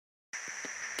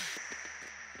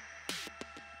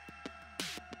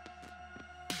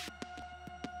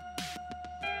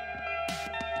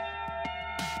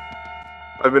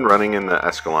I've been running in the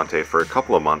Escalante for a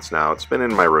couple of months now. It's been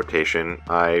in my rotation.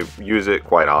 I use it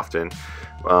quite often.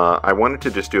 I wanted to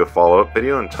just do a follow-up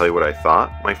video and tell you what I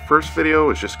thought. My first video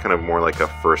was just kind of more like a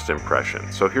first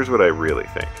impression, so here's what I really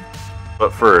think.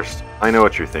 But first, I know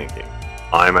what you're thinking.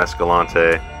 I'm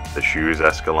Escalante, the shoe's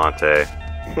Escalante.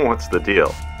 What's the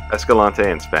deal? Escalante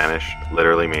in Spanish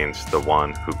literally means the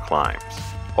one who climbs.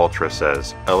 Altra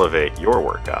says, elevate your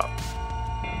workout.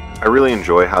 I really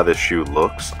enjoy how this shoe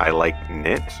looks. I like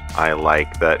knit. I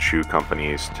like that shoe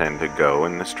companies tend to go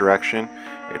in this direction.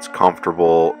 It's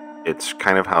comfortable. It's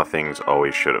kind of how things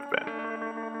always should have been.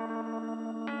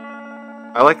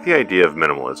 I like the idea of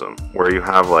minimalism, where you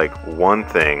have like one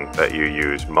thing that you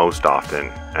use most often,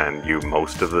 and you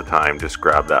most of the time just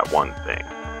grab that one thing.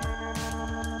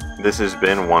 This has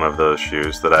been one of those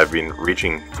shoes that I've been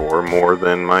reaching for more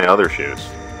than my other shoes.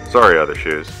 Sorry, other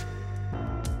shoes.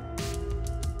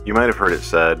 You might have heard it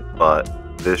said, but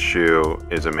this shoe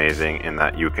is amazing in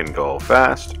that you can go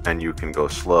fast and you can go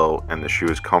slow, and the shoe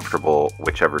is comfortable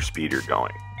whichever speed you're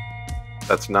going.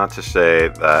 That's not to say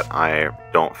that I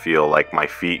don't feel like my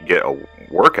feet get a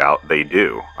workout. They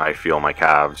do. I feel my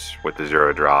calves with the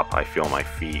zero drop. I feel my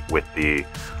feet with the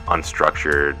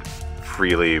unstructured,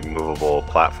 freely movable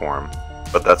platform.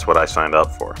 But that's what I signed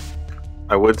up for.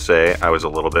 I would say I was a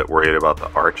little bit worried about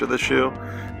the arch of the shoe.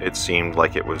 It seemed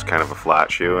like it was kind of a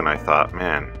flat shoe, and I thought,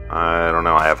 man, I don't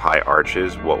know, I have high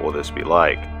arches, what will this be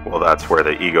like? Well, that's where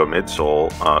the Ego midsole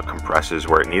compresses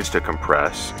where it needs to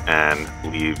compress and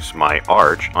leaves my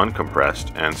arch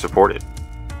uncompressed and supported.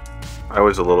 I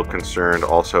was a little concerned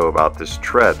also about this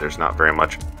tread. There's not very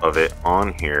much of it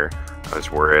on here. I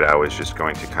was worried I was just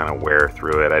going to kind of wear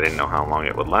through it. I didn't know how long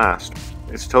it would last.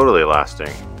 It's totally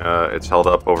lasting. It's held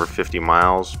up over 50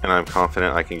 miles, and I'm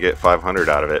confident I can get 500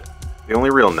 out of it. The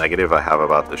only real negative I have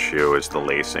about the shoe is the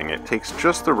lacing. It takes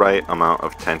just the right amount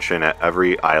of tension at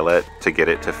every eyelet to get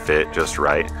it to fit just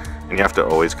right, and you have to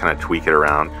always kind of tweak it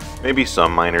around. Maybe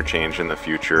some minor change in the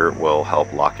future will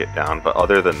help lock it down, but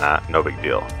other than that, no big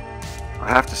deal. I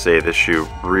have to say this shoe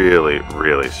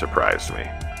really surprised me.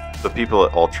 The people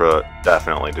at Altra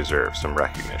definitely deserve some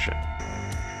recognition.